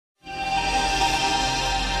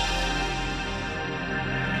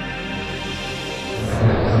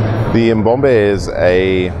The Mbombe is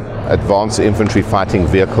a advanced infantry fighting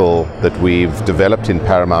vehicle that we've developed in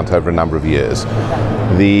Paramount over a number of years.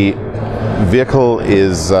 The vehicle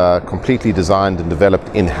is completely designed and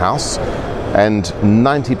developed in-house, and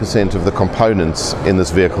 90% of the components in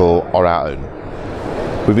this vehicle are our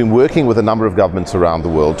own. We've been working with a number of governments around the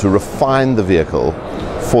world to refine the vehicle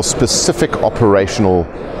for specific operational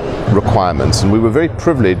requirements, and we were very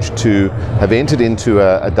privileged to have entered into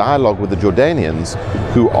a dialogue with the Jordanians,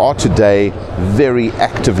 who are today very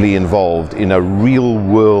actively involved in a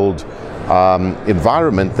real-world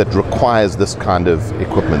environment that requires this kind of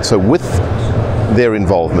equipment. So with their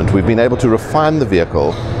involvement, we've been able to refine the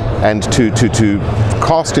vehicle and to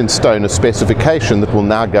cast in stone a specification that will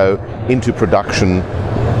now go into production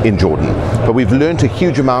in Jordan. But we've learned a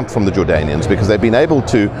huge amount from the Jordanians, because they've been able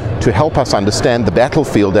to help us understand the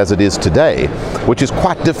battlefield as it is today, which is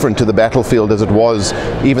quite different to the battlefield as it was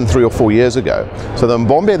even 3 or 4 years ago. So the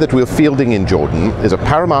Mbombe that we're fielding in Jordan is a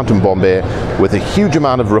Paramount Mbombe with a huge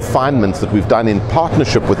amount of refinements that we've done in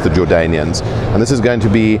partnership with the Jordanians, and this is going to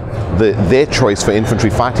be their choice for infantry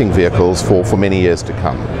fighting vehicles for many years to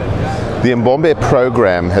come. The Mbombe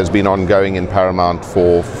program has been ongoing in Paramount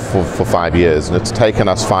for 5 years, and it's taken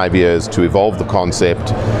us 5 years to evolve the concept,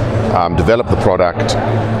 develop the product,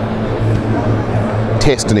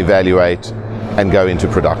 test and evaluate, and go into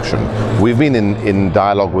production. We've been in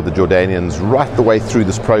dialogue with the Jordanians right the way through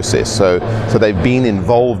this process, so they've been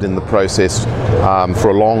involved in the process for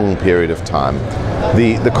a long period of time.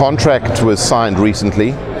 The contract was signed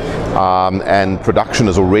recently, and production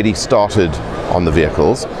has already started on the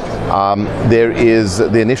vehicles.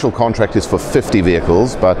 The initial contract is for 50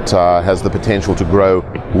 vehicles, but has the potential to grow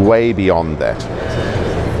way beyond that.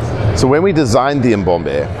 So when we designed the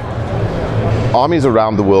Mbombe, armies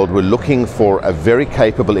around the world were looking for a very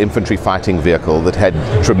capable infantry fighting vehicle that had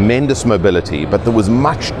tremendous mobility, but that was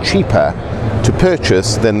much cheaper to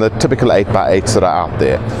purchase than the typical 8x8s that are out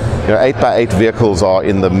there. 8x8 vehicles are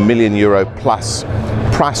in the €1 million plus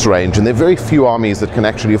price range, and there are very few armies that can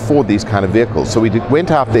actually afford these kind of vehicles. So we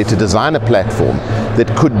went out there to design a platform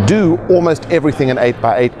that could do almost everything an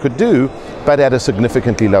 8x8 could do, but at a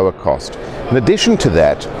significantly lower cost. In addition to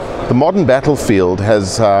that, the modern battlefield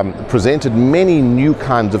has presented many new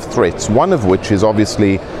kinds of threats, one of which is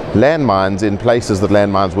obviously landmines in places that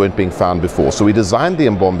landmines weren't being found before. So we designed the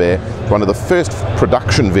Mbombe, one of the first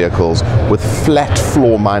production vehicles, with flat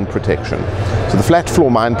floor mine protection. So the flat floor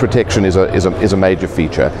mine protection is a major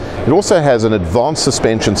feature. It also has an advanced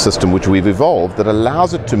suspension system which we've evolved that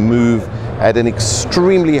allows it to move at an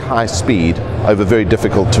extremely high speed over very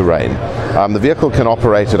difficult terrain. The vehicle can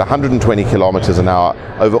operate at 120 kilometers an hour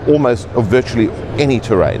over almost or virtually any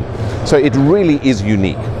terrain. So it really is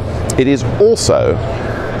unique. It is also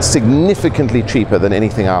significantly cheaper than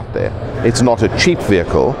anything out there. It's not a cheap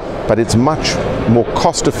vehicle, but it's much more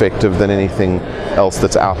cost effective than anything else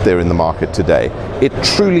that's out there in the market today. It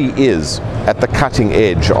truly is at the cutting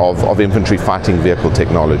edge of infantry fighting vehicle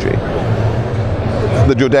technology.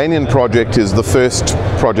 The Jordanian project is the first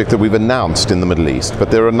project that we've announced in the Middle East, but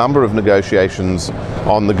there are a number of negotiations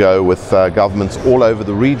on the go with governments all over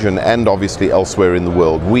the region and obviously elsewhere in the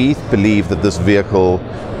world. We believe that this vehicle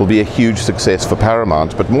will be a huge success for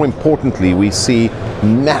Paramount, but more importantly, we see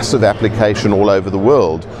massive application all over the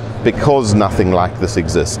world because nothing like this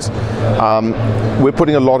exists. We're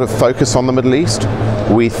putting a lot of focus on the Middle East.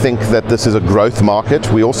 We think that this is a growth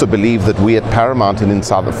market. We also believe that we at Paramount, and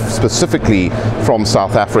specifically from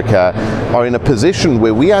South Africa, are in a position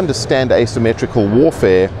where we understand asymmetrical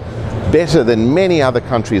warfare better than many other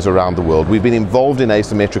countries around the world. We've been involved in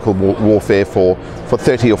asymmetrical warfare for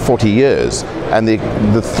 30 or 40 years, and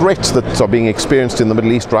the threats that are being experienced in the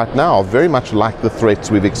Middle East right now are very much like the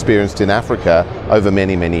threats we've experienced in Africa over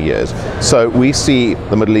many, many years. So we see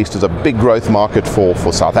the Middle East as a big growth market for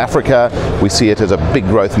South Africa. We see it as a big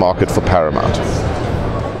growth market for Paramount.